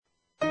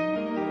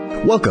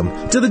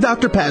Welcome to the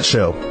Dr. Pat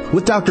Show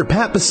with Dr.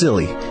 Pat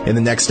Basili. In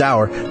the next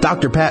hour,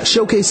 Dr. Pat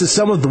showcases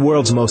some of the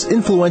world's most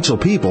influential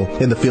people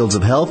in the fields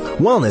of health,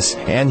 wellness,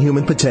 and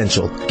human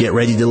potential. Get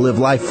ready to live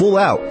life full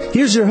out.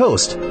 Here's your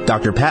host,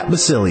 Dr. Pat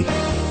Basili.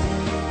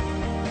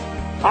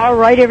 All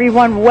right,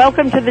 everyone.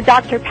 Welcome to the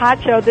Dr.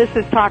 Pat Show. This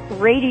is Talk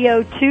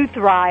Radio to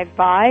Thrive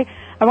By.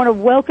 I want to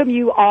welcome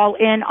you all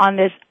in on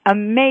this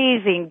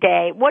amazing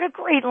day. What a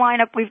great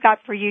lineup we've got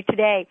for you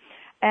today.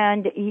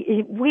 And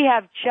we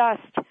have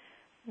just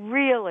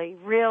really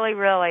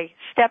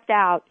stepped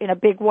out in a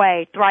big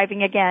way,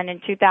 thriving again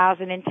in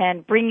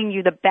 2010, bringing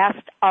you the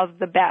best of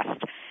the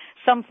best.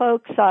 Some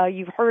folks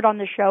you've heard on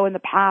the show in the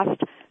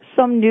past,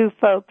 some new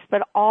folks,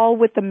 but all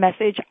with the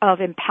message of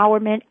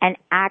empowerment and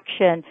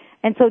action.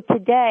 And so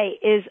today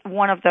is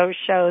one of those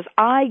shows.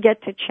 I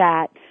get to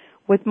chat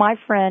with my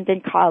friend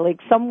and colleague,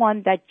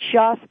 someone that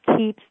just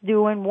keeps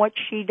doing what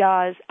she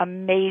does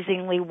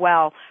amazingly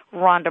well,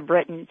 Rhonda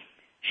Britten.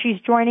 She's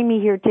joining me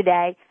here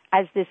today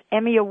as this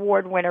Emmy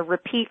Award winner,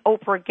 repeat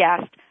Oprah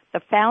guest,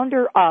 the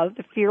founder of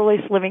the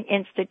Fearless Living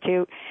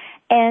Institute,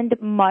 and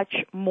much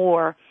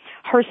more.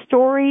 Her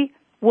story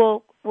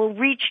will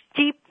reach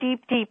deep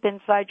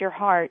inside your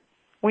heart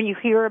when you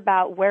hear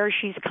about where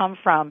she's come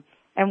from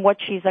and what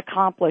she's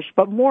accomplished.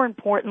 But more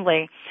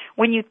importantly,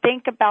 when you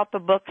think about the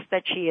books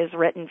that she has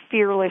written,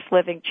 Fearless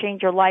Living,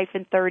 Change Your Life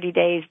in 30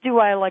 Days, Do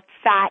I Look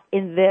Fat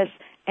in This,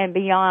 and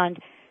Beyond,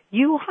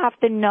 you have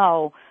to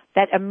know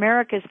that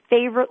America's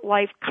favorite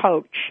life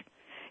coach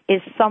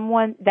is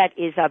someone that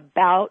is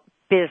about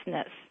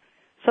business.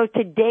 So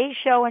today's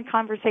show and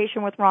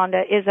conversation with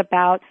Rhonda is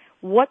about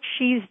what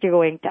she's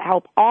doing to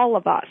help all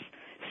of us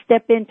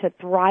step into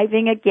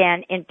thriving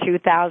again in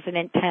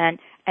 2010.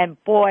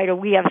 And boy, do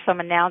we have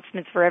some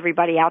announcements for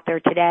everybody out there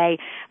today.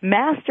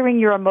 Mastering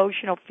your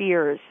emotional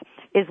fears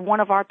is one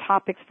of our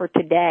topics for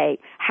today.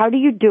 How do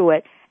you do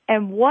it?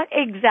 And what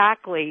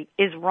exactly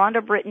is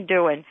Rhonda Britten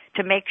doing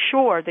to make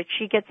sure that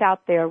she gets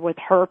out there with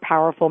her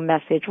powerful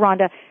message?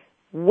 Rhonda,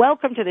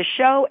 welcome to the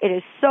show. It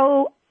is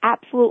so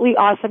absolutely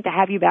awesome to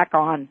have you back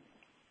on.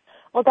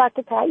 Well,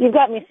 Dr. Pat, you've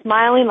got me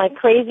smiling like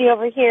crazy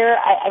over here.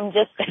 I'm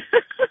just,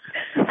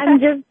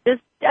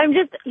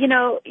 you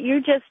know,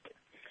 you just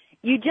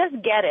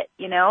get it,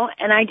 you know,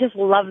 and I just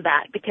love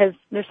that because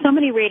there's so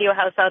many radio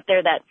hosts out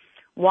there that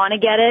want to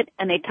get it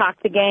and they talk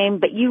the game,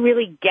 but you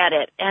really get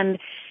it. And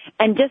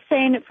just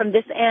saying it from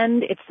this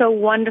end, it's so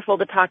wonderful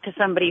to talk to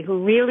somebody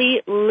who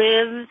really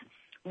lives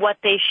what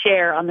they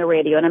share on the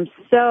radio. And I'm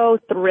so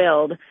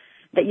thrilled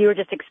that you are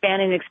just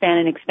expanding.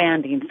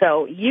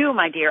 So you,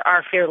 my dear,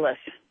 are fearless.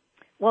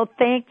 Well,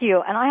 thank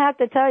you. And I have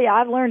to tell you,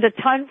 I've learned a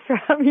ton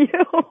from you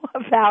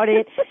about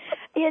it.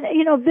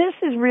 You know, this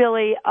is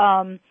really,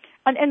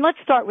 and let's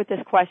start with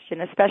this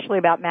question, especially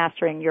about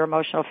mastering your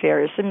emotional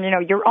fears and, you know,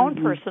 your own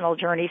personal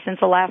journey since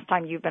the last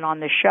time you've been on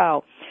the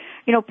show.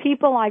 You know,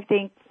 people, I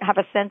think, have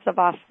a sense of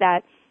us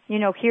that, you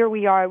know, here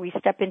we are, we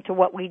step into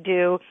what we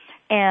do,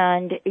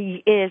 and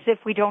as if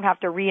we don't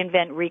have to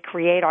reinvent,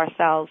 recreate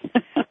ourselves.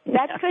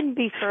 That couldn't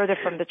be further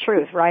from the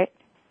truth, right?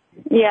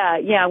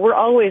 Yeah, we're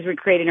always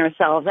recreating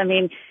ourselves. I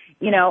mean,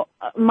 you know,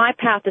 my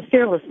path is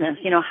fearlessness.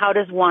 You know, how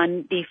does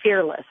one be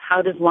fearless?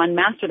 How does one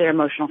master their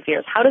emotional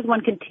fears? How does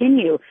one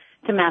continue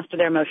to master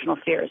their emotional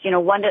fears? You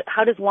know,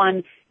 how does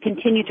one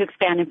continue to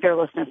expand in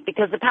fearlessness?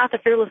 Because the path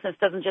of fearlessness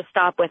doesn't just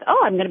stop with,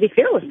 oh, I'm going to be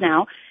fearless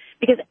now.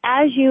 Because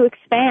as you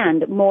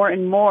expand more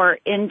and more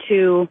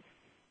into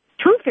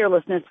true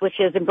fearlessness, which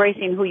is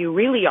embracing who you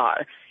really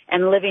are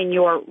and living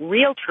your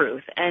real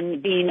truth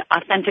and being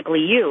authentically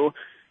you,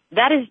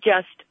 that is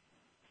just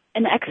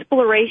an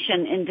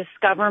exploration in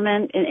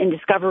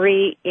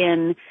discovery,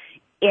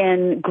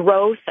 in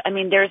growth. I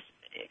mean, there's,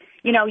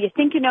 you know, you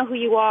think you know who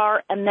you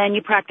are, and then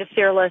you practice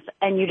fearless,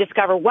 and you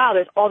discover, wow,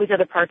 there's all these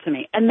other parts of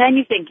me. And then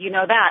you think you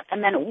know that,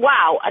 and then,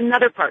 wow,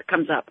 another part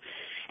comes up.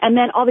 And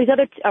then all these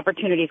other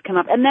opportunities come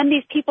up. And then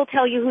these people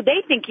tell you who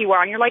they think you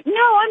are, and you're like, no,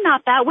 I'm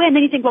not that way. And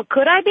then you think, well,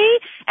 could I be?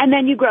 And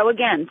then you grow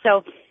again.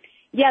 So,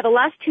 yeah, the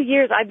last 2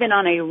 years I've been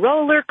on a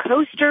roller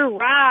coaster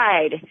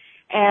ride.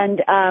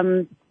 And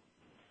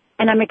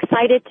I'm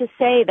excited to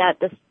say that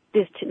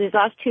these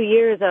last 2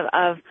 years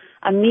of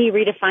me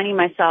redefining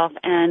myself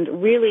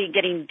and really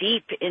getting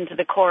deep into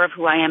the core of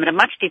who I am at a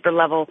much deeper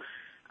level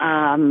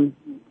than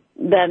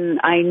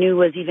I knew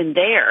was even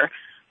there,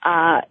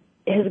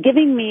 is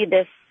giving me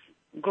this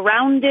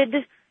grounded,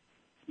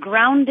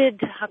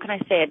 how can I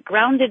say it,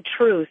 grounded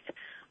truth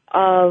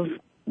of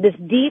this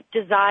deep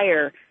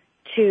desire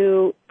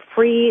to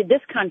free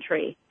this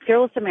country,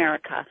 fearless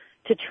America,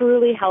 to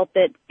truly help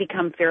it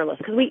become fearless.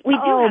 Because we do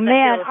have that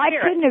fearless I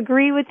spirit. couldn't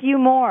agree with you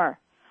more.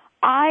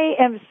 I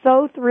am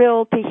so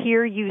thrilled to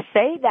hear you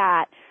say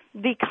that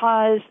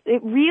because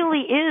it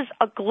really is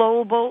a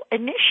global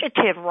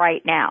initiative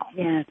right now.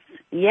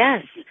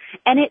 Yes.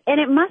 And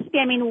it must be.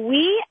 I mean,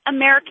 we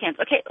Americans,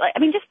 okay, I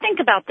mean, just think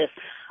about this.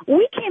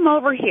 We came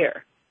over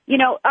here, you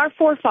know, our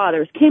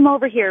forefathers came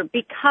over here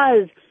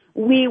because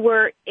we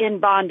were in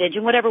bondage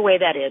in whatever way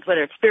that is,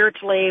 whether it's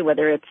spiritually,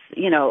 whether it's,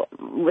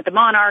 with the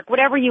monarch,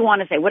 whatever you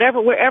want to say,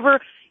 wherever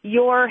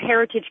your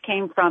heritage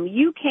came from,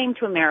 you came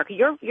to America,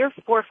 your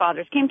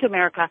forefathers came to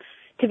America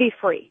to be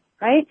free,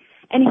 right?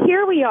 And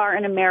here we are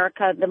in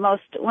America,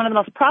 one of the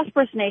most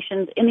prosperous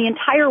nations in the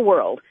entire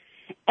world.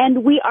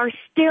 And we are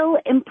still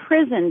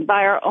imprisoned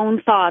by our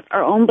own thoughts,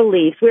 our own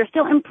beliefs. We are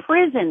still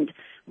imprisoned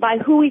by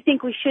who we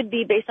think we should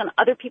be based on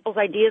other people's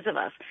ideas of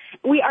us.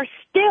 We are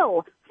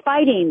still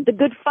fighting the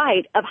good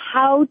fight of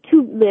how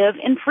to live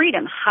in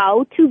freedom,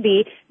 how to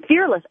be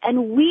fearless.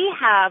 And we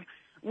have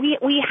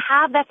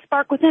that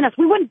spark within us.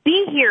 We wouldn't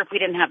be here if we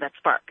didn't have that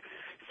spark.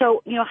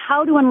 So,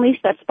 how to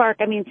unleash that spark?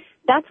 I mean,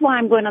 that's why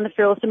I'm going on the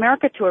Fearless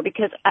America tour,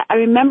 because I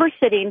remember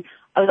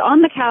I was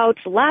on the couch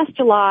last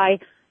July,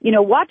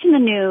 watching the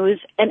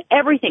news and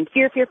everything.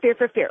 Fear, fear, fear,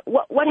 fear, fear.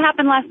 What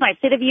happened last night?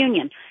 State of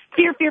Union.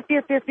 Fear, fear,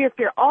 fear, fear, fear,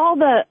 fear. All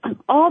the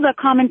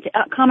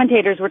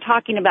commentators were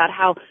talking about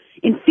how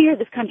in fear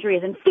this country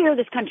is, in fear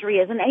this country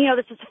is, and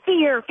this is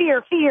fear,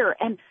 fear, fear.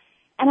 And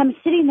I'm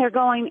sitting there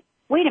going,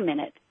 wait a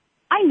minute.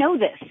 I know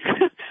this.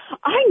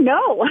 I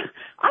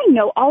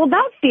know all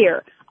about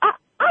fear. I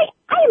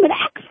am an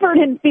expert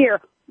in fear.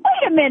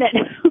 Wait a minute.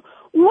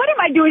 What am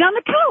I doing on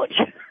the couch?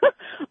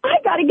 I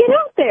got to get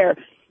out there.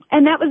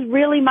 And that was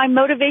really my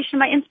motivation,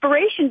 my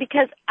inspiration,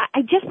 because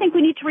I just think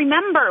we need to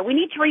remember. We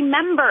need to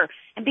remember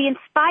and be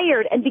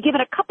inspired and be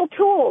given a couple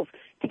tools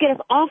to get us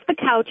off the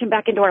couch and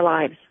back into our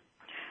lives.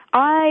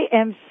 I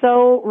am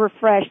so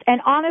refreshed.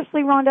 And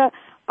honestly, Rhonda,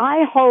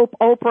 I hope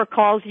Oprah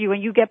calls you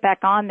and you get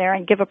back on there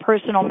and give a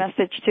personal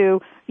message to,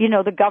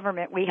 the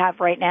government we have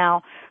right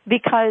now,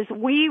 because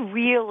we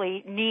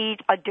really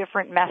need a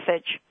different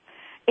message.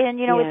 And,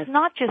 Yes. It's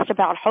not just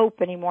about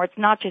hope anymore. It's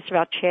not just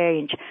about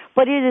change.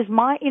 But it is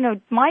my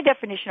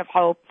definition of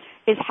hope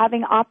is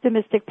having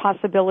optimistic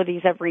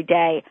possibilities every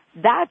day.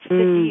 That's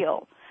the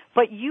deal.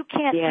 But you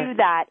can't do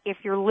that if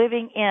you're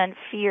living in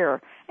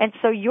fear. And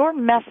so your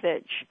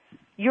message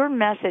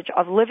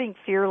of living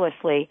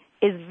fearlessly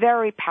is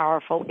very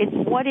powerful. It's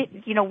what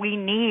we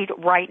need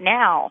right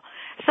now.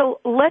 So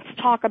let's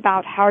talk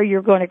about how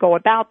you're going to go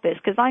about this,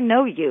 because I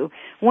know you.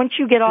 Once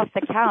you get off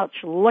the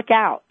couch, look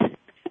out.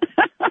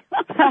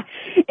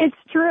 It's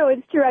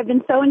true. I've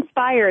been so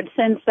inspired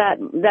since that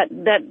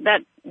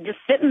just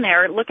sitting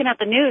there looking at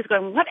the news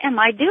going, what am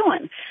I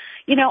doing?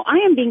 I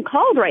am being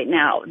called right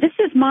now. This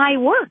is my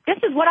work. This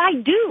is what I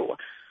do.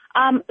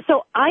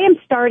 So I am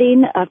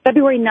starting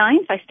February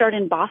 9th. I start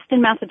in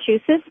Boston,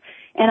 Massachusetts,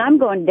 and I'm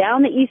going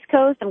down the East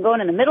Coast. I'm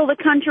going in the middle of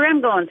the country.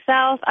 I'm going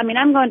south. I'm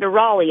going to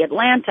Raleigh,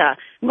 Atlanta.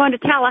 I'm going to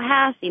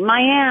Tallahassee,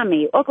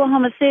 Miami,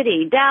 Oklahoma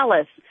City,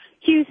 Dallas,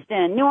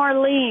 Houston, New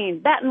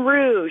Orleans, Baton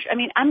Rouge.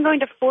 I'm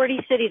going to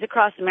 40 cities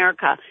across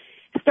America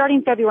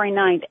starting February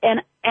 9th.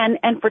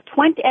 And for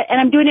 20, and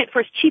I'm doing it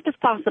for as cheap as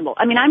possible.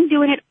 I'm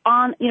doing it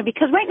on,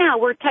 because right now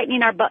we're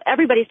tightening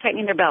everybody's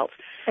tightening their belts.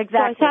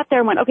 Exactly. So I sat there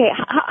and went, okay,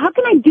 how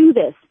can I do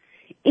this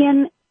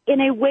in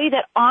a way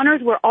that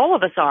honors where all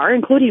of us are,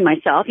 including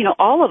myself?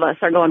 All of us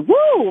are going,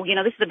 woo,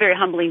 this is a very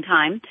humbling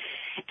time.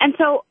 And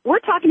so we're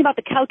talking about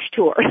the couch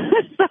tour.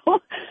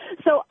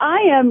 so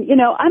I am,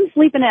 I'm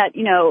sleeping at,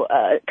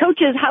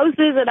 coaches'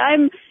 houses, and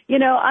I'm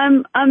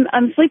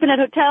sleeping at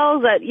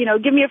hotels that,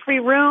 give me a free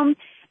room.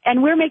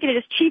 And we're making it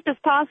as cheap as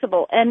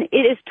possible. And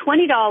it is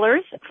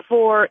 $20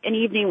 for an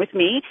evening with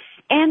me.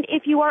 And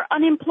if you are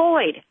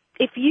unemployed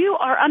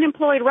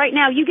right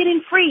now, you get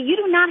in free. You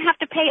do not have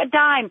to pay a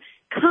dime.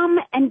 Come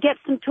and get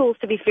some tools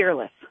to be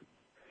fearless.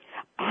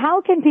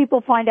 How can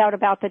people find out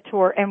about the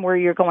tour and where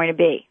you're going to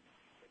be?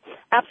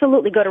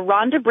 Absolutely. Go to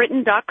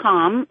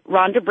RhondaBritten.com,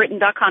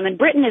 RhondaBritten.com. And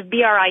Britten is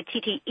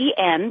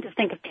Britten. Just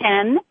think of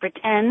 10 for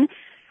 10,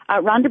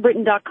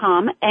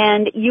 RhondaBritten.com.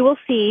 And you will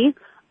see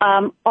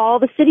all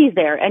the cities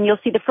there. And you'll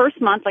see the first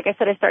month, like I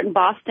said, I start in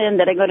Boston,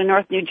 then I go to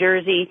North New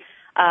Jersey,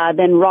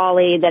 then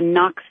Raleigh, then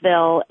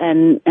Knoxville,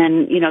 and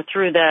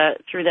through the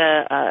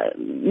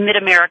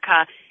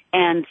Mid-America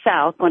and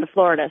South, going to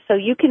Florida. So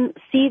you can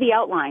see the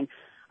outline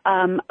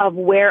of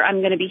where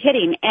I'm going to be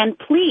hitting. And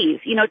please,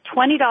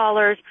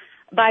 $20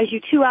 buys you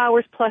 2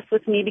 hours plus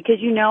with me,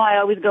 because I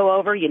always go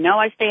over,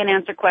 I stay and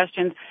answer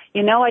questions,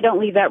 I don't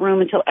leave that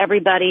room until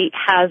everybody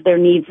has their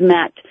needs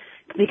met,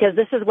 because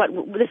this is what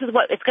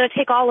it's going to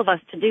take all of us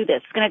to do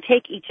this. It's going to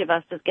take each of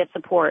us to get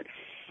support.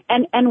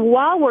 And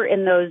while we're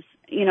in those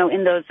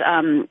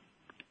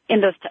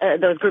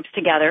groups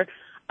together,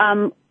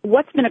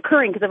 what's been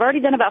occurring, because I've already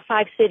done about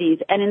 5 cities,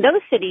 and in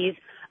those cities,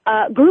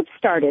 groups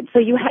started. So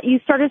you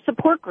started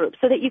support groups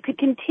so that you could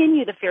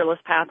continue the fearless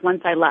path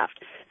once I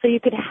left. So you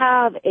could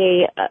have 5,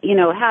 8,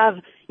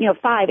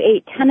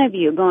 10 of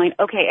you going,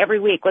 okay, every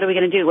week, what are we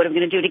going to do? What are we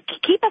going to do to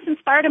keep us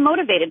inspired and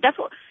motivated? That's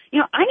what,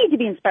 I need to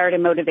be inspired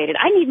and motivated.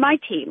 I need my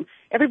team.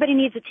 Everybody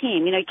needs a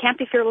team. You can't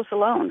be fearless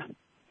alone.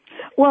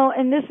 Well,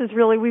 and this is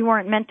really, we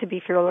weren't meant to be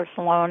fearless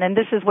alone, and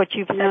this is what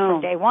you've said from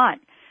day one.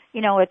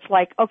 It's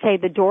like, okay,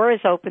 the door is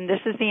open.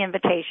 This is the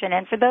invitation.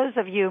 And for those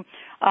of you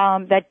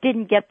that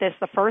didn't get this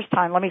the first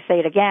time, let me say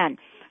it again.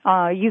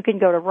 you can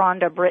go to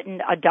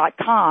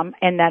RhondaBritten.com,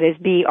 and that is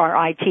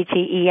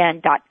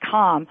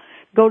BRITTEN.com.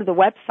 Go to the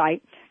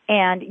website,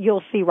 and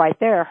you'll see right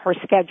there her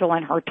schedule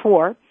and her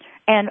tour.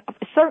 And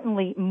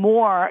certainly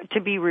more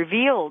to be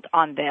revealed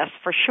on this,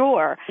 for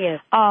sure. Yes.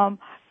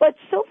 But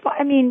so far,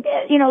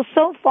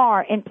 so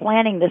far in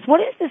planning this, what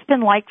has this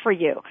been like for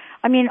you?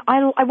 I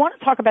want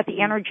to talk about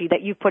the energy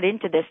that you put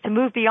into this to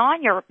move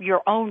beyond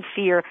your own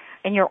fear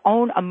and your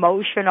own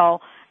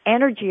emotional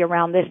energy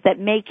around this that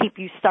may keep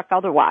you stuck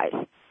otherwise.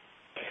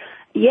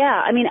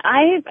 Yeah,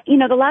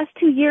 the last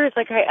 2 years,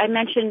 like I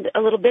mentioned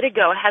a little bit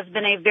ago, has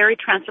been a very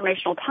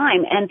transformational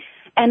time.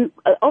 And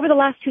over the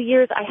last 2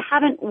 years, I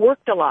haven't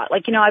worked a lot.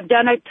 I've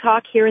done a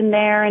talk here and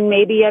there, and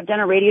maybe I've done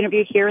a radio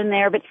interview here and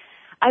there, but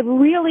I've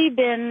really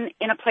been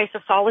in a place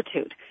of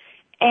solitude.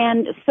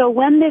 And so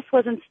when this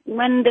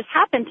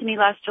happened to me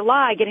last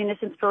July, getting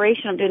this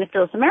inspiration of doing the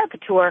Fearless America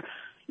tour,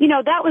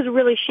 that was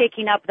really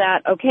shaking up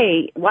that,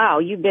 okay, wow,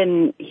 you've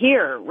been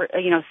here,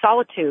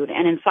 solitude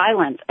and in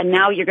silence, and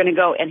now you're going to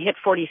go and hit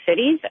 40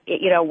 cities?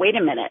 Wait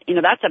a minute.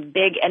 That's a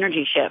big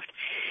energy shift.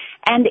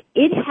 And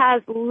it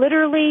has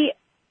literally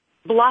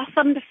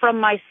blossomed from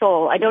my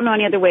soul. I don't know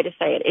any other way to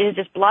say it. It has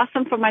just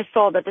blossomed from my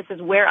soul that this is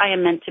where I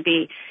am meant to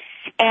be.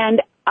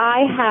 And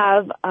I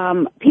have,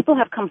 people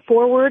have come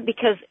forward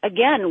because,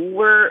 again,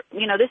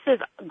 this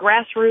is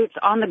grassroots,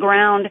 on the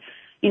ground,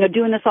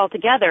 doing this all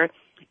together.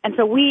 And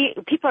so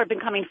people have been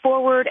coming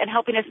forward and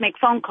helping us make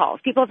phone calls.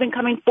 People have been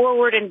coming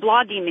forward and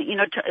blogging,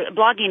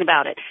 blogging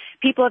about it.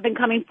 People have been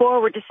coming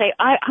forward to say,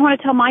 I want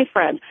to tell my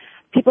friends.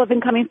 People have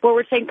been coming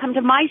forward saying, come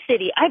to my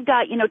city. I've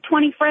got,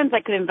 20 friends I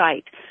could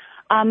invite.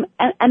 And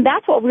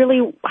that's what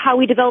really, how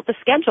we developed the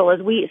schedule is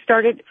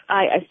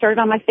I started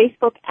on my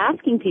Facebook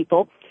asking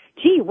people,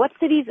 gee, what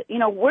cities,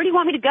 where do you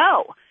want me to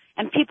go?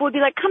 And people would be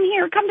like, come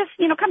here, come to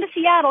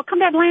Seattle, come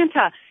to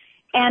Atlanta.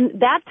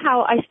 And that's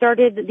how I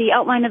started the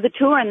outline of the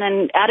tour and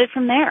then added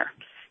from there.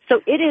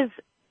 So it is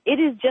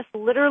just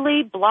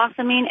literally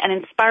blossoming and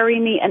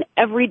inspiring me. And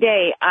every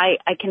day I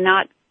can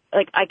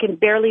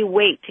barely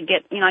wait to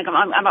get,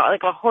 I'm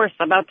like a horse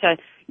about to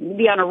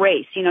be on a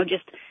race,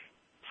 just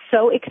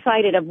so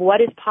excited of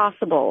what is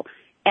possible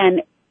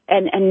and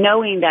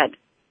knowing that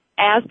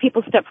as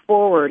people step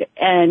forward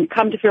and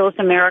come to Fearless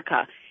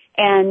America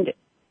and,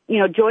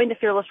 join the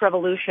Fearless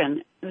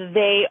Revolution,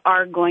 they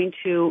are going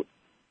to,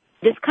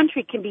 this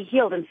country can be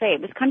healed and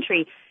saved. This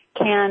country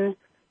can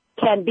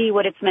be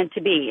what it's meant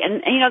to be.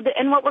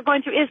 And what we're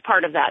going through is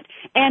part of that.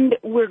 And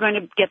we're going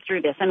to get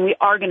through this, and we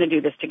are going to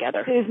do this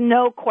together. There's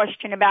no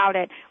question about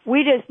it.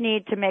 We just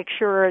need to make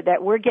sure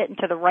that we're getting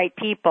to the right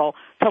people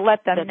to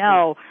let them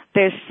know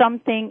there's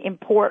something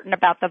important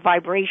about the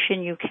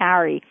vibration you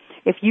carry.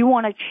 If you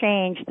want to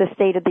change the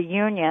State of the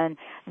Union,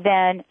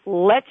 then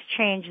let's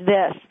change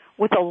this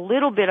with a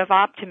little bit of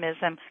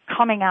optimism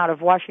coming out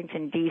of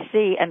Washington,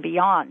 D.C. and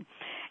beyond.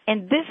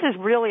 And this is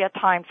really a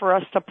time for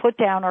us to put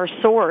down our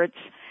swords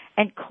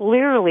and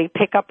clearly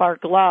pick up our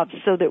gloves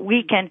so that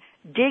we can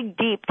dig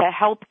deep to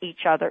help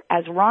each other,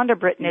 as Rhonda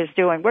Britten is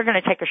doing. We're going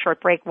to take a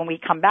short break. When we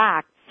come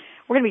back,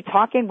 we're going to be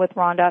talking with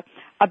Rhonda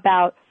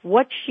about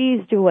what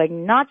she's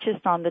doing, not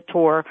just on the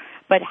tour,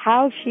 but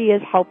how she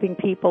is helping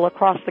people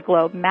across the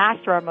globe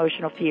master our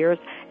emotional fears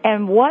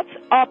and what's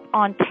up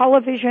on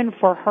television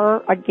for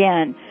her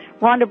again.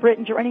 Rhonda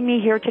Britten joining me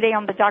here today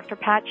on the Dr.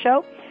 Pat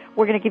Show.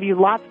 We're going to give you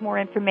lots more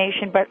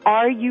information, but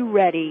are you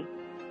ready?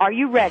 Are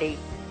you ready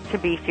to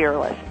be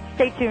fearless?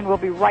 Stay tuned. We'll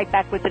be right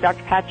back with the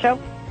Dr. Pat Show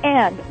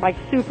and my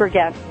super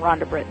guest,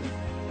 Rhonda Britten.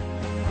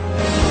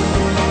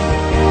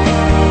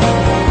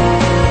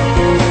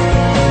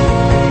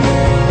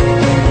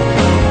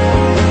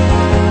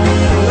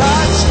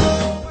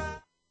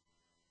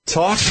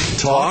 Talk,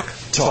 talk,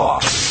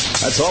 talk.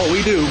 That's all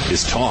we do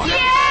is talk.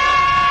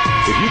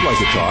 If you'd like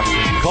to talk,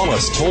 call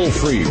us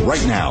toll-free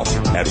right now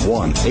at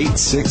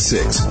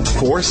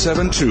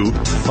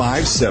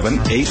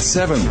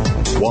 1-866-472-5787.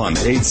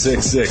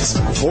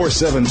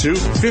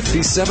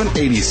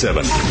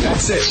 1-866-472-5787.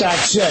 That's it.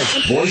 That's it.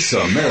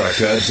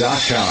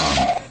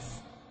 VoiceAmerica.com.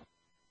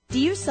 Do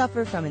you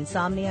suffer from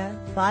insomnia,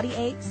 body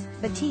aches,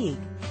 fatigue,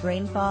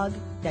 brain fog,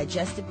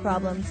 digestive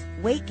problems,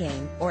 weight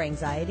gain, or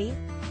anxiety?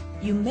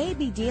 You may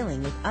be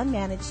dealing with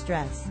unmanaged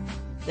stress.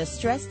 The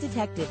Stress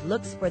Detective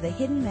looks for the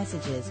hidden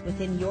messages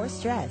within your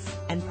stress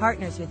and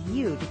partners with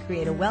you to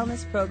create a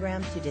wellness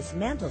program to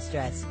dismantle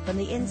stress from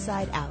the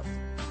inside out.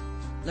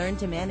 Learn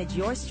to manage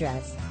your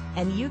stress,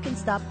 and you can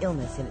stop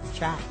illness in its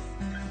tracks.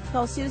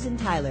 Call Susan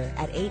Tyler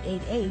at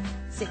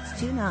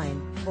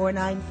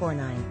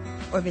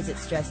 888-629-4949 or visit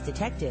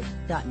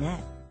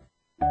StressDetective.net.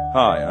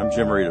 Hi, I'm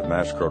Jim Reed of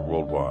MasterCard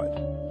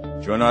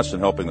Worldwide. Join us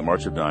in helping the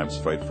March of Dimes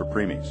fight for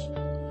preemies.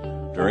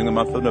 During the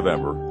month of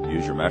November,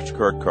 use your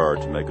MasterCard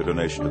card to make a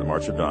donation to the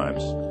March of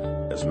Dimes,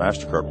 as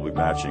MasterCard will be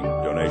matching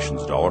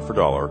donations dollar for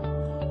dollar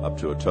up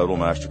to a total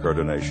MasterCard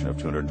donation of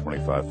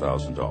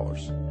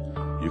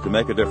 $225,000. You can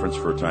make a difference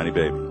for a tiny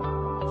baby.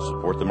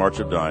 Support the March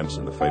of Dimes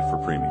and the fight for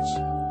preemies.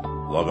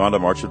 Log on to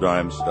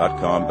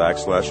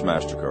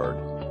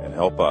marchofdimes.com/MasterCard and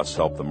help us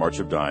help the March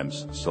of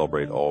Dimes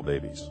celebrate all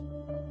babies.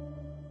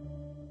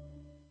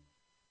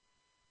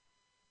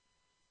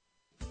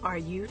 Are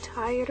you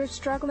tired or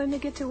struggling to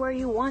get to where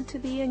you want to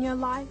be in your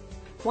life?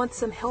 Want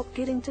some help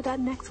getting to that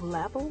next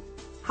level?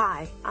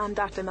 Hi, I'm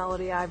Dr.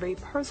 Melody Ivory,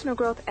 personal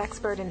growth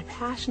expert and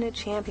passionate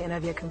champion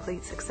of your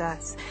complete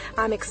success.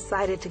 I'm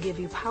excited to give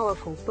you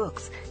powerful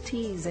books,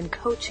 teas, and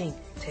coaching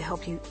to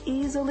help you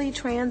easily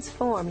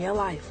transform your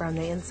life from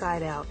the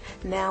inside out.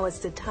 Now is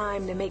the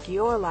time to make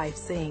your life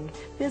sing.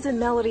 Visit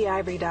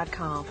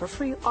melodyivory.com for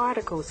free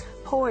articles,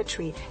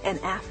 poetry, and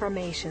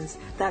affirmations.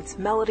 That's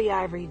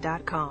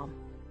melodyivory.com.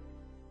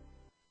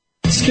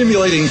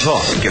 Stimulating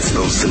talk. Gets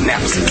those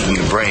synapses in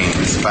the brain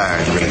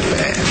firing really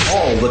fast.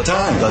 All the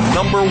time. The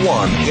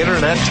 #1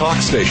 Internet talk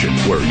station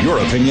where your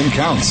opinion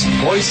counts.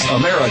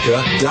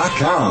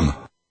 VoiceAmerica.com.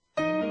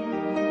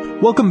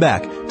 Welcome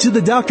back to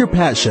the Dr.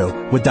 Pat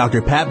Show with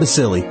Dr. Pat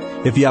Basile.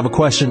 If you have a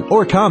question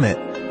or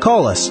comment,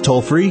 call us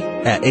toll free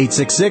at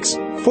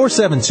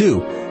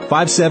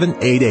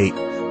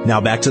 866-472-5788.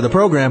 Now back to the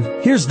program.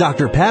 Here's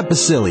Dr. Pat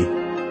Basile.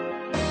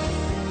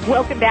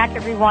 Welcome back,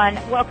 everyone.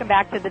 Welcome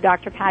back to the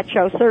Dr. Pat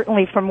Show.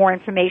 Certainly, for more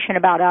information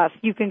about us,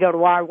 you can go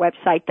to our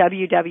website,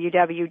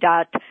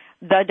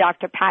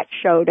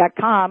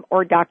 www.thedrpatshow.com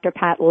or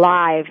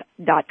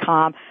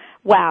drpatlive.com.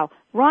 Wow.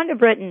 Rhonda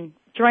Britten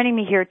joining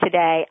me here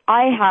today.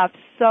 I have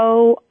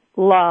so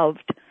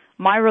loved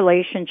my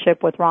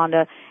relationship with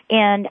Rhonda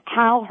and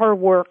how her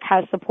work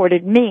has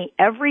supported me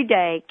every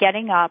day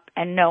getting up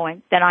and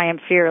knowing that I am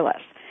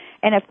fearless.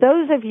 And if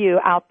those of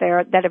you out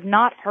there that have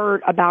not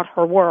heard about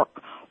her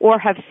work or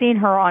have seen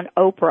her on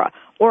Oprah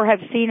or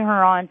have seen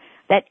her on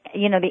that,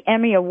 the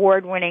Emmy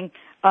award-winning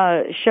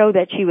show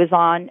that she was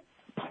on,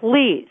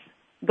 please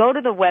go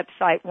to the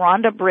website,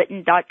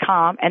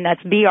 rhondabritton.com, and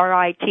that's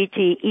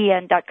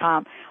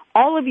BRITTEN.com.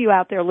 All of you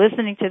out there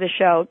listening to the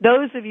show,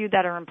 those of you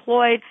that are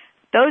employed,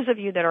 those of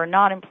you that are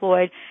not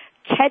employed,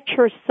 catch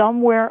her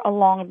somewhere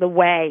along the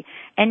way.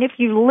 And if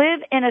you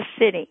live in a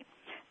city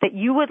that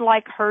you would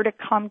like her to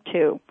come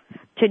to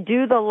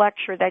do the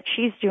lecture that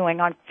she's doing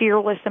on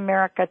Fearless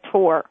America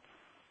Tour,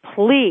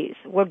 please,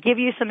 we'll give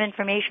you some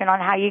information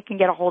on how you can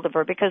get a hold of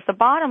her, because the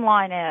bottom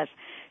line is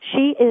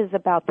she is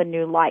about the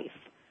new life.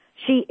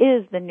 She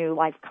is the new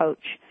life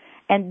coach.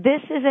 And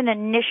this is an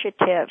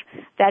initiative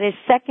that is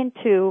second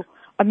to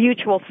a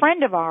mutual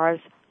friend of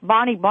ours,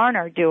 Bonnie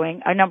Barner,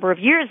 doing a number of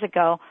years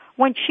ago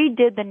when she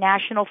did the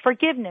National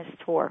Forgiveness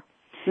Tour.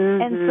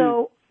 Mm-hmm. And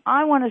so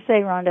I want to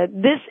say, Rhonda,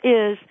 this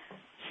is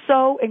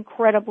so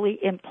incredibly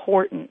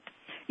important.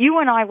 You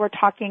and I were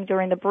talking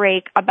during the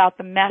break about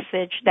the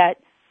message that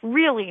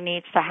really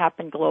needs to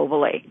happen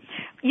globally.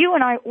 You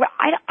and I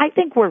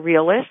think we're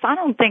realists. I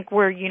don't think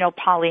we're,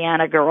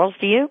 Pollyanna girls.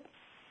 Do you?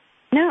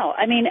 No,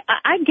 I mean,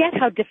 I get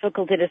how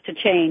difficult it is to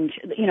change,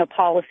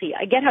 policy.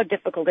 I get how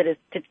difficult it is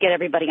to get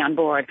everybody on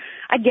board.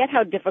 I get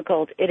how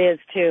difficult it is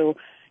to,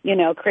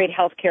 create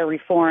healthcare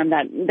reform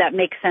that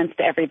makes sense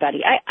to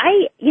everybody.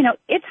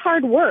 It's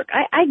hard work.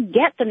 I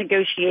get the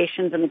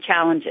negotiations and the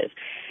challenges.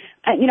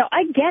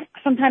 I get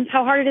sometimes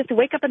how hard it is to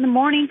wake up in the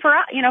morning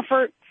for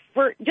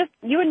just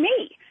you and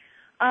me.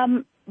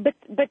 But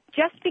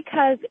just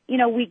because,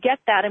 we get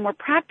that and we're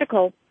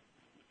practical,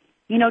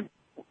 we don't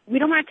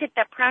want to take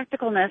that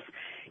practicalness,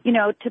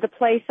 to the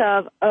place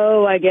of,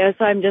 oh, I guess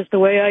I'm just the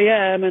way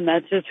I am and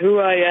that's just who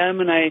I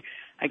am and I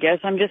guess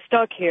I'm just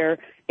stuck here.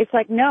 It's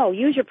like, no,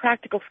 use your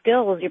practical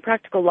skills, your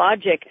practical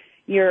logic,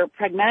 you're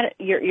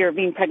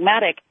being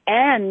pragmatic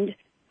and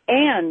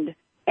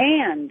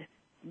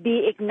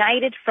be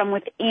ignited from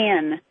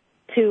within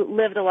to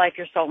live the life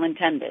your soul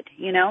intended,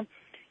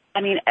 I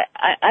mean,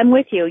 I'm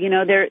with you,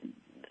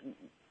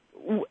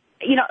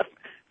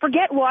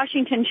 forget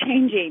Washington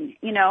changing,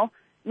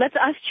 let's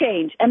us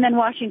change, and then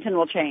Washington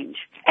will change.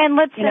 And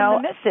let's send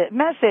the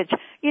message.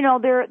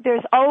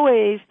 There's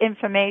always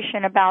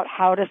information about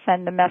how to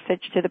send the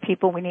message to the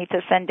people we need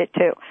to send it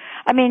to.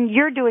 I mean,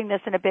 you're doing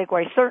this in a big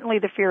way, certainly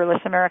the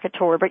Fearless America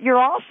Tour, but you're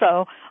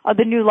also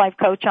the new life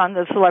coach on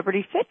the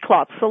Celebrity Fit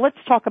Club. So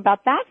let's talk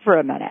about that for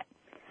a minute.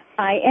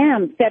 I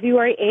am.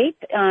 February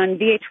 8th on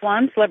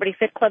VH1, Celebrity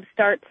Fit Club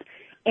starts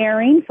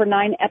airing for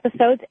 9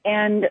 episodes,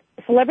 and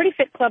Celebrity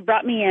Fit Club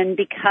brought me in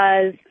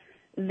because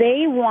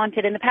they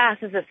wanted, in the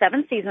past, this is the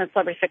 7th season of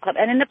Celebrity Fit Club,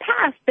 and in the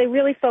past, they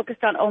really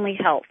focused on only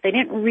health. They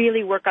didn't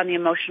really work on the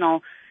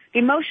emotional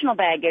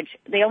baggage.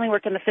 They only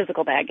worked on the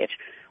physical baggage.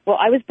 Well,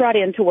 I was brought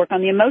in to work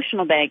on the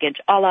emotional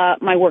baggage, a la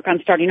my work on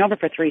Starting Over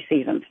for 3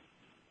 seasons.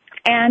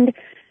 And,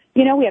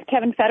 we have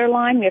Kevin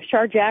Federline, we have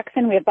Shar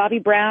Jackson, we have Bobby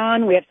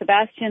Brown, we have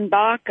Sebastian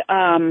Bach,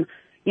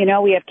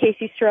 we have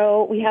Casey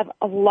Stroh. We have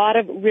a lot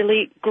of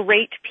really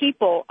great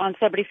people on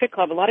Celebrity Fit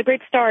Club, a lot of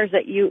great stars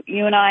that you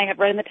and I have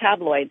read in the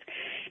tabloids.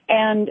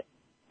 And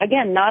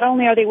again, not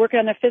only are they working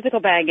on their physical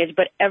baggage,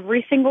 but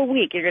every single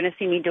week you're going to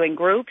see me doing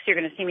groups. You're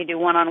going to see me do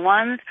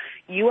one-on-ones.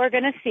 You are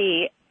going to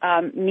see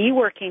me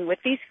working with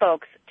these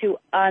folks to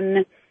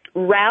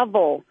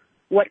unravel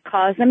what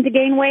caused them to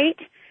gain weight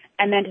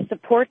and then to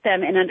support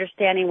them in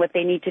understanding what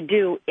they need to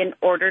do in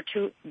order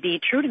to be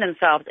true to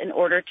themselves, in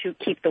order to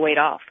keep the weight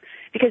off.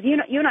 Because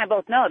you and I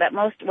both know that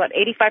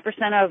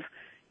 85% of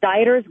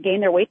dieters gain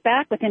their weight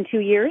back within 2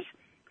 years.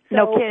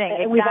 No kidding.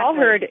 Exactly. And we've all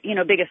heard,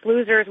 Biggest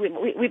Losers.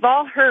 We've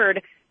all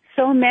heard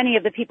so many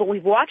of the people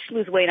we've watched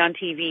lose weight on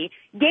TV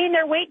gain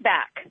their weight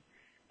back.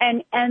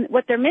 And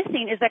what they're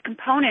missing is that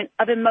component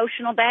of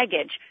emotional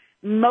baggage.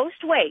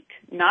 Most weight,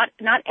 not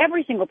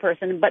every single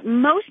person, but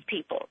most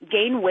people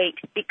gain weight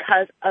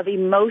because of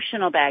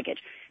emotional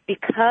baggage,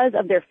 because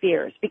of their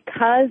fears,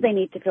 because they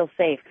need to feel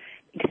safe,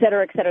 et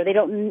cetera, et cetera. They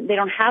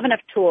don't have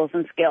enough tools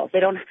and skills. They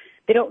don't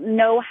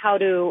know how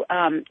to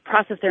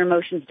process their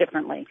emotions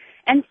differently.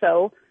 And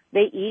so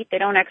they eat, they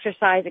don't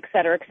exercise, et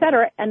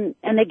cetera, and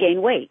they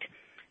gain weight.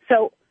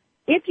 So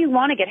if you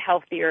want to get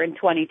healthier in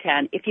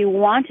 2010, if you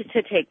want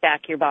to take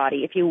back your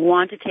body, if you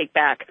want to take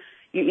back,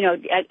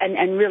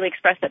 and really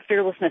express that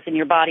fearlessness in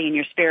your body and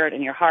your spirit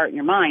and your heart and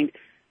your mind,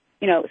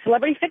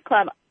 Celebrity Fit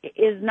Club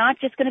is not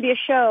just going to be a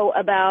show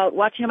about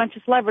watching a bunch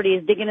of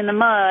celebrities digging in the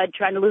mud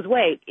trying to lose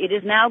weight. It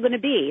is now going to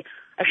be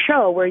a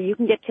show where you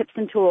can get tips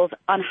and tools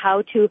on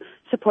how to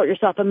support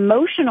yourself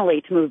emotionally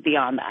to move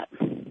beyond that.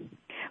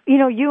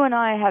 You and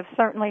I have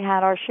certainly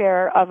had our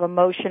share of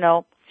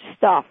emotional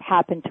stuff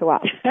happen to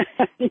us.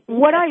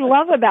 What I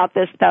love about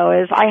this, though,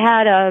 is I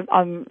had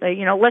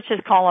let's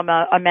just call him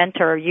a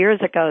mentor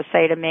years ago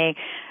say to me,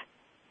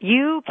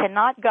 you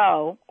cannot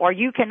go or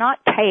you cannot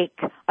take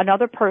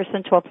another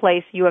person to a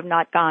place you have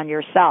not gone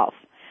yourself.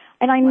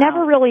 And I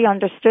never really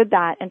understood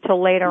that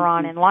until later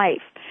on in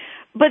life.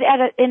 But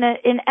in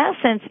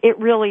essence, it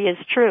really is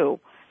true.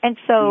 And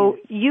so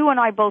you and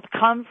I both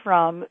come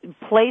from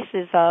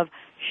places of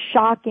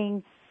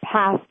shocking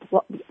past,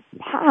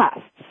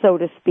 so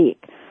to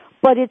speak.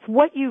 But it's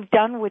what you've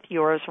done with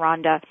yours,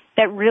 Rhonda,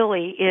 that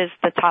really is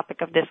the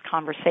topic of this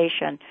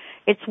conversation.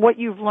 It's what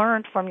you've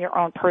learned from your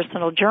own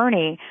personal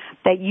journey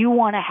that you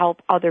want to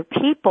help other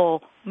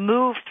people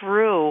move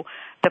through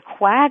the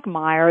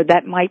quagmire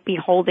that might be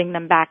holding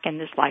them back in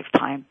this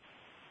lifetime.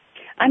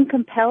 I'm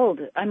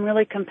compelled. I'm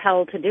really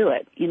compelled to do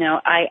it.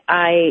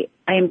 I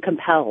am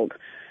compelled.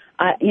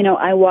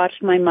 I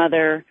watched my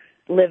mother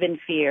live in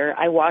fear.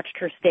 I watched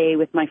her stay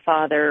with my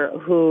father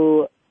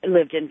who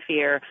lived in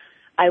fear.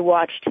 I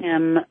watched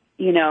him,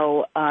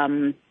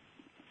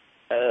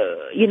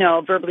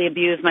 verbally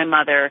abuse my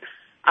mother.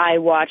 I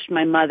watched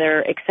my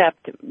mother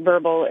accept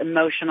verbal,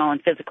 emotional,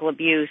 and physical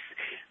abuse.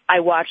 I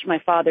watched my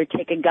father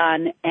take a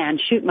gun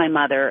and shoot my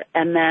mother,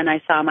 and then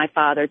I saw my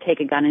father take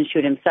a gun and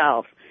shoot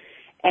himself.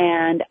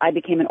 And I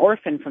became an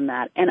orphan from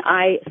that. And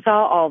I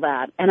saw all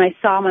that, and I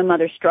saw my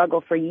mother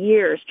struggle for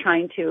years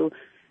trying to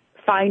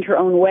find her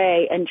own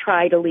way and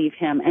try to leave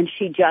him, and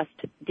she just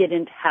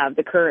didn't have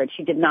the courage.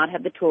 She did not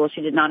have the tools.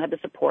 She did not have the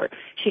support.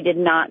 She did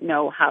not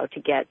know how to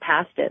get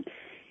past it.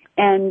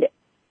 And,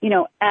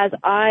 as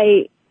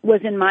I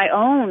was in my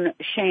own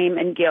shame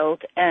and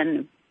guilt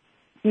and,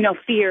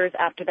 fears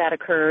after that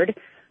occurred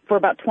for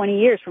about 20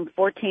 years, from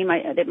 14,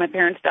 my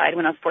parents died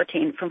when I was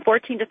 14, from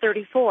 14 to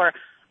 34,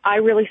 I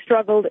really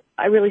struggled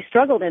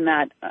in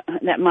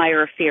that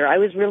mire of fear. I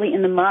was really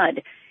in the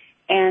mud.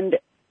 And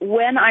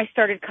when I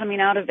started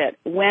coming out of it,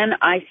 when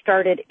I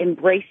started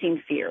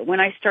embracing fear, when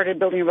I started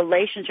building a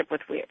relationship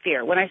with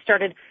fear, when I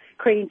started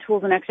creating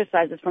tools and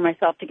exercises for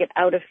myself to get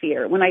out of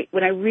fear, when I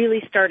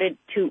really started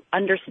to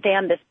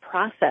understand this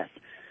process,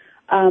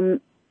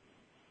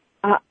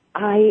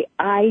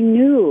 I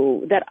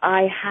knew that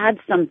I had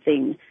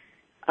something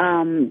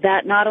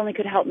that not only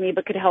could help me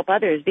but could help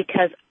others,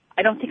 because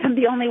I don't think I'm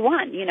the only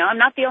one. I'm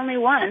not the only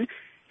one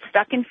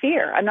stuck in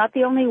fear. I'm not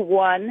the only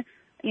one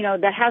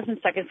that has been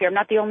stuck in fear. I'm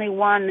not the only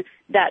one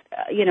that,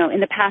 in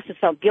the past has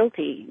felt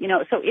guilty.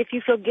 So if you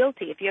feel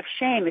guilty, if you have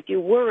shame, if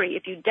you worry,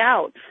 if you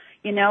doubt,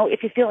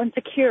 if you feel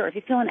insecure, if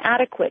you feel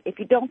inadequate, if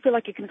you don't feel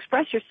like you can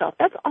express yourself,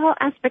 that's all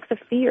aspects of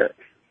fear.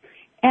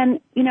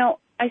 And,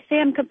 I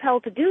say I'm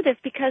compelled to do this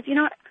because,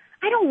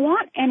 I don't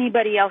want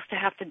anybody else to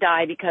have to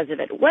die because of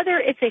it, whether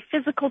it's a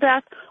physical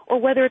death or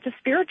whether it's a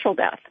spiritual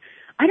death.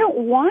 I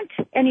don't want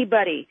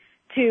anybody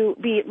to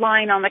be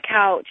lying on the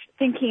couch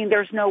thinking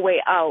there's no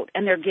way out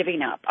and they're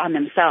giving up on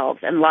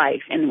themselves and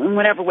life in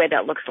whatever way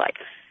that looks like.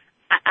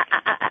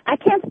 I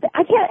can't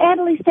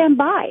idly stand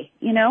by,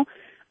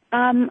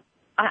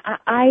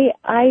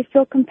 I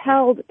feel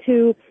compelled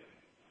to,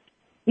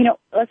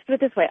 let's put it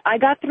this way. I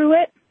got through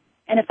it,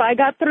 and if I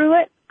got through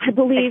it, I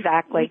believe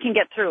we can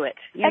get through it.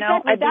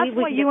 Exactly. That's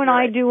why you and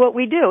I do what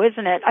we do,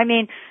 isn't it? I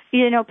mean,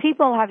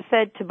 people have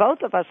said to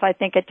both of us, I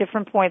think, at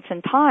different points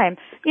in time,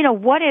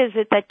 what is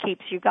it that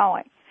keeps you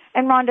going?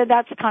 And Rhonda,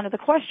 that's kind of the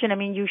question. I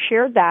mean, you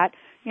shared that,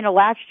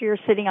 last year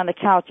sitting on the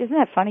couch. Isn't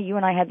that funny? You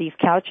and I had these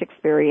couch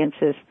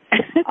experiences,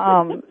 sitting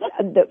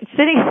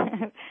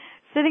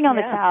on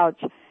the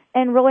couch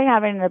and really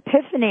having an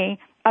epiphany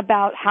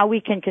about how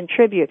we can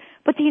contribute.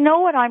 But do you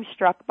know what I'm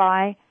struck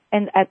by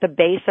and at the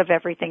base of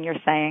everything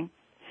you're saying?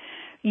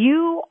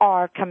 You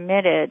are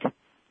committed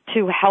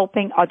to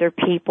helping other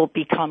people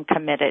become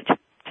committed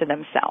to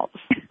themselves.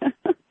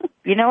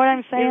 You know what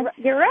I'm saying?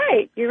 You're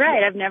right.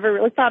 I've never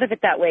really thought of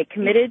it that way.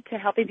 Committed to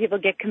helping people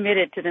get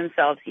committed to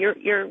themselves. You're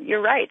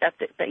right. That's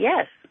it.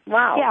 Yes.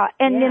 Wow. Yeah.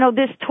 And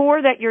this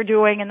tour that you're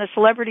doing and the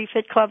Celebrity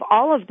Fit Club,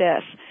 all of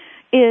this,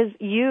 is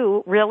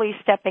you really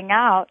stepping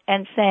out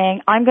and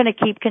saying, I'm going to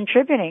keep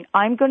contributing.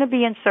 I'm going to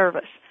be in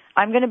service.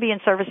 I'm going to be in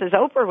service, as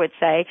Oprah would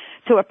say,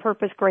 to a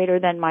purpose greater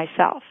than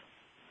myself.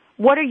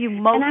 What are you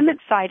most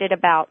excited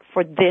about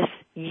for this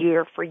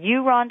year? For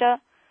you, Rhonda,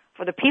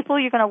 for the people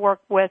you're going to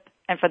work with,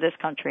 and for this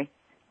country?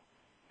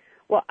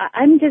 Well,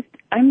 I'm just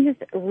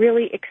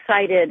really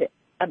excited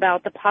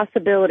about the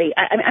possibility.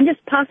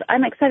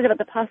 I'm excited about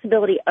the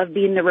possibility of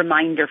being the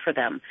reminder for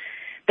them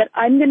that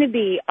I'm going to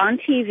be on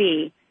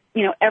TV,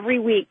 every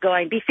week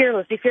going, be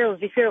fearless, be fearless,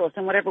 be fearless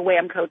in whatever way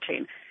I'm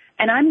coaching.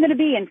 And I'm going to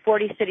be in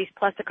 40 cities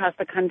plus across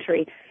the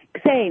country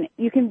saying,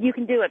 you can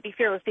do it, be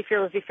fearless, be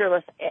fearless, be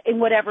fearless in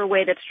whatever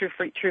way that's true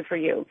for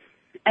you.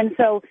 And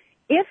so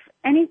if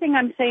anything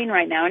I'm saying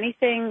right now,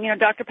 anything,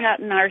 Dr. Pat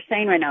and I are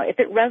saying right now, if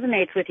it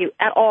resonates with you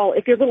at all,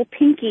 if your little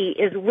pinky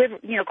is,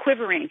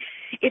 quivering,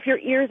 if your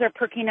ears are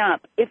perking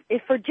up, if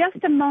for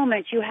just a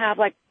moment you have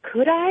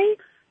could I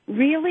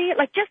really,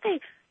 even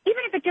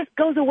if it just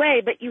goes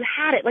away, but you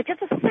had it,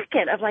 just a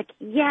second of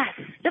yes,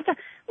 just a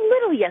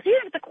little yes, even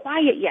if it's a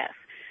quiet yes,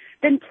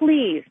 then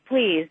please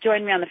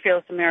join me on the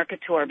Fearless America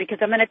Tour,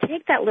 because I'm going to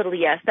take that little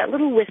yes, that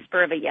little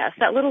whisper of a yes,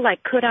 that little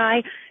could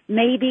I,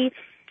 maybe,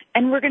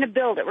 and we're going to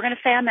build it. We're going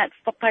to fan that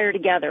fire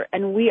together,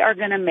 and we are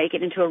going to make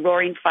it into a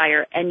roaring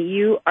fire, and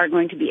you are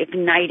going to be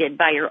ignited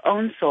by your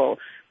own soul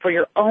for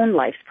your own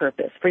life's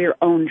purpose, for your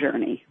own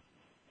journey.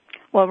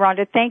 Well,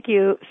 Rhonda, thank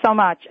you so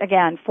much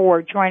again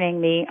for joining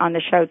me on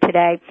the show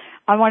today.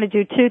 I want to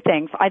do two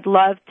things. I'd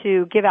love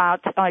to give out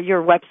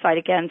your website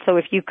again, so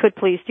if you could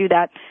please do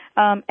that.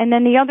 And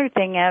then the other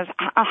thing is,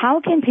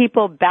 how can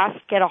people best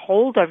get a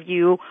hold of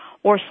you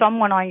or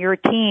someone on your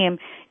team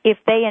if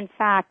they, in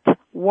fact,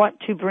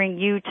 want to bring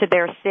you to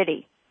their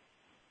city?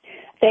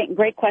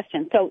 Great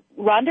question. So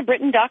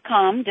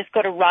RhondaBritten.com, just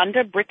go to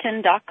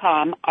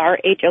RhondaBritten.com,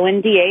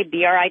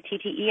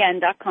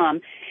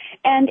 RhondaBritten.com.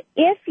 And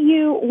if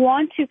you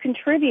want to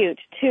contribute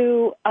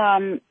to,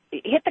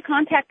 hit the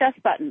Contact Us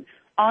button.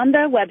 On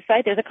the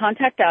website, there's a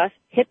Contact Us.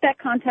 Hit that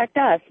Contact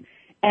Us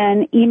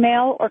and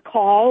email or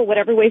call,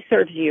 whatever way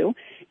serves you,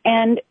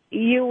 and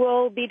you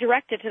will be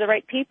directed to the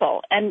right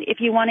people. And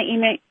if you want to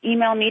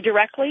email me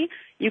directly,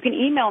 you can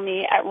email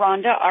me at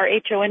Rhonda,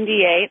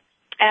 RHONDA,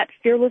 at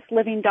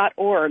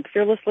fearlessliving.org,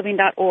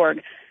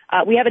 fearlessliving.org.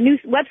 We have a new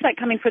website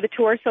coming for the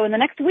tour, so in the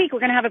next week we're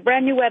going to have a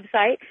brand new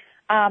website.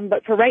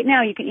 But for right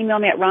now, you can email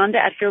me at Rhonda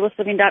at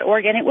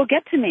fearlessliving.org, and it will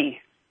get to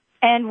me.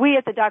 And we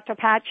at the Dr.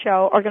 Pat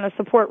Show are going to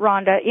support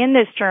Rhonda in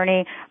this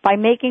journey by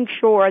making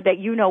sure that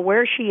you know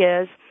where she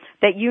is,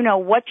 that you know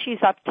what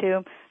she's up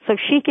to, so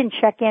she can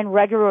check in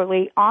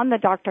regularly on the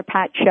Dr.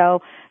 Pat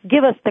Show,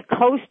 give us the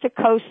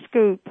coast-to-coast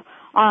scoop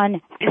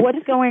on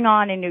what's going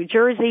on in New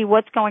Jersey,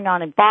 what's going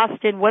on in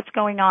Boston, what's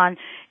going on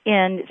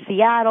in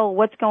Seattle,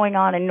 what's going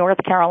on in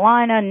North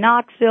Carolina,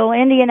 Knoxville,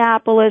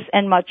 Indianapolis,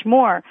 and much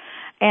more.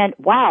 And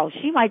wow,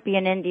 she might be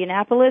in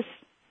Indianapolis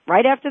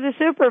right after the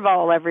Super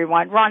Bowl,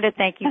 everyone. Rhonda,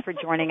 thank you for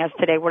joining us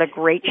today. What a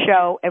great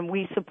show, and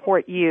we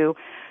support you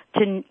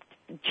to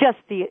just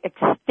the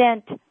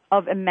extent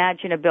of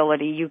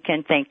imaginability you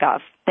can think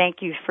of.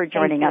 Thank you for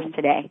joining us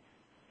today.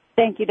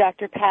 Thank you,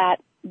 Dr. Pat.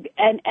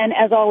 And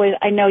as always,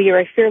 I know you're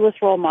a fearless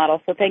role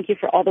model, so thank you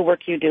for all the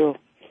work you do.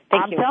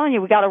 Thank you. I'm telling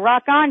you, we got to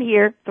rock on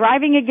here,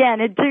 thriving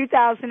again in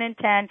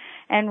 2010,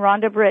 and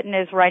Rhonda Britten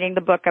is writing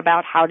the book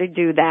about how to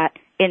do that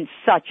in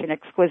such an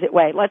exquisite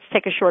way. Let's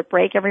take a short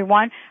break,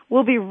 everyone.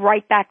 We'll be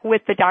right back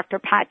with the Dr.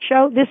 Pat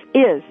Show. This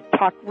is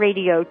Talk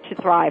Radio to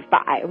Thrive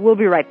By. We'll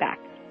be right back.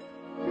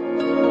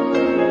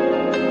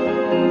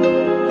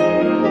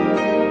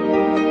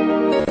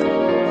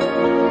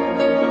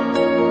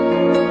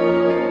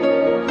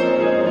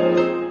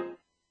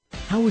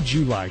 How would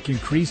you like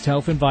increased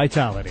health and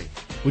vitality?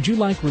 Would you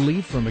like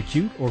relief from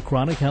acute or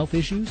chronic health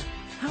issues?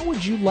 How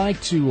would you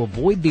like to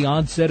avoid the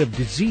onset of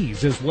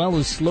disease as well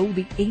as slow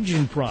the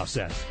aging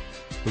process?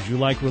 Would you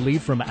like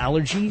relief from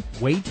allergy,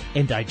 weight,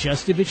 and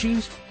digestive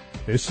issues?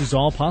 This is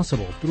all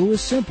possible through a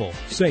simple,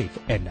 safe,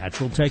 and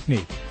natural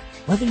technique.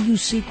 Whether you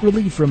seek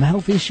relief from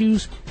health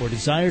issues or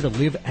desire to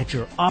live at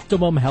your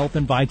optimum health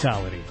and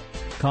vitality,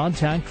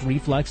 contact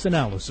reflex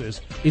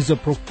analysis is a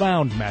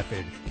profound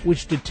method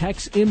which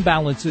detects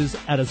imbalances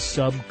at a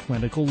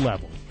subclinical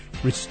level,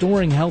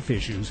 restoring health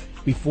issues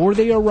before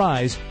they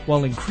arise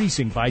while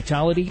increasing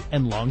vitality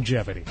and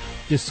longevity.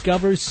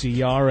 Discover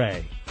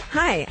CRA.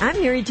 Hi,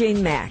 I'm Mary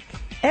Jane Mack.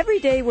 Every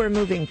day we're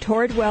moving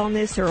toward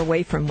wellness or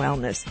away from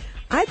wellness.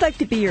 I'd like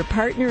to be your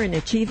partner in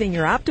achieving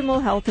your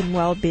optimal health and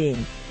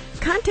well-being.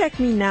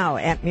 Contact me now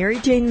at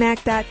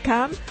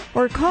maryjanemack.com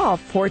or call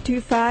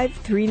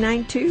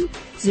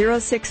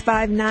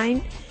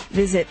 425-392-0659.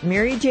 Visit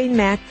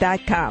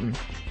maryjanemack.com.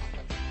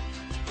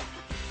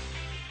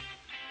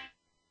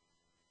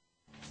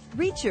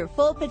 Reach your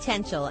full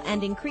potential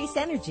and increase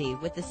energy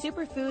with the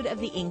superfood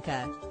of the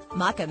Inca,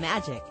 Maca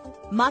Magic.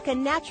 Maca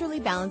naturally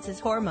balances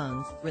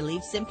hormones,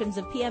 relieves symptoms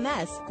of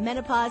PMS,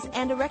 menopause,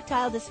 and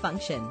erectile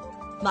dysfunction.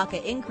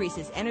 Maca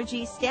increases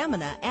energy,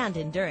 stamina, and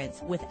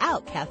endurance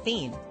without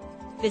caffeine.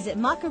 Visit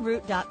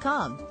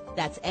macaroot.com.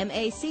 That's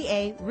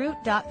MACA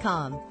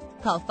root.com.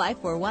 Call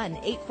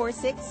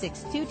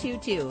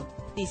 541-846-6222.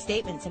 These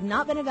statements have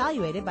not been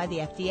evaluated by the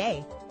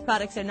FDA.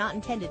 Products are not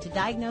intended to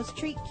diagnose,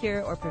 treat,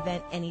 cure, or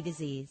prevent any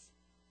disease.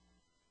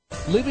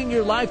 Living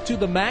your life to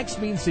the max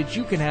means that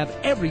you can have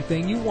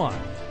everything you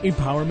want.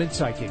 Empowerment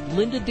Psychic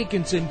Linda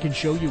Dickinson can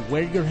show you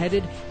where you're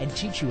headed and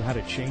teach you how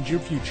to change your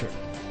future.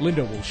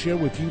 Linda will share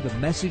with you the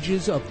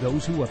messages of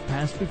those who have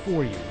passed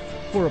before you.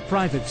 For a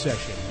private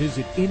session,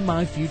 visit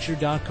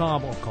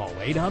InMyFuture.com or call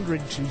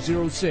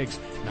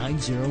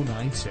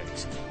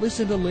 800-206-9096.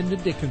 Listen to Linda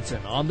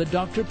Dickinson on The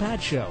Dr.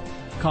 Pat Show.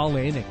 Call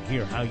in and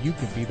hear how you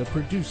can be the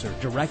producer,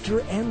 director,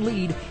 and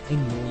lead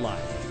in your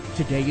life.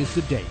 Today is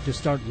the day to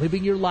start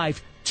living your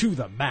life to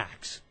the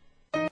max.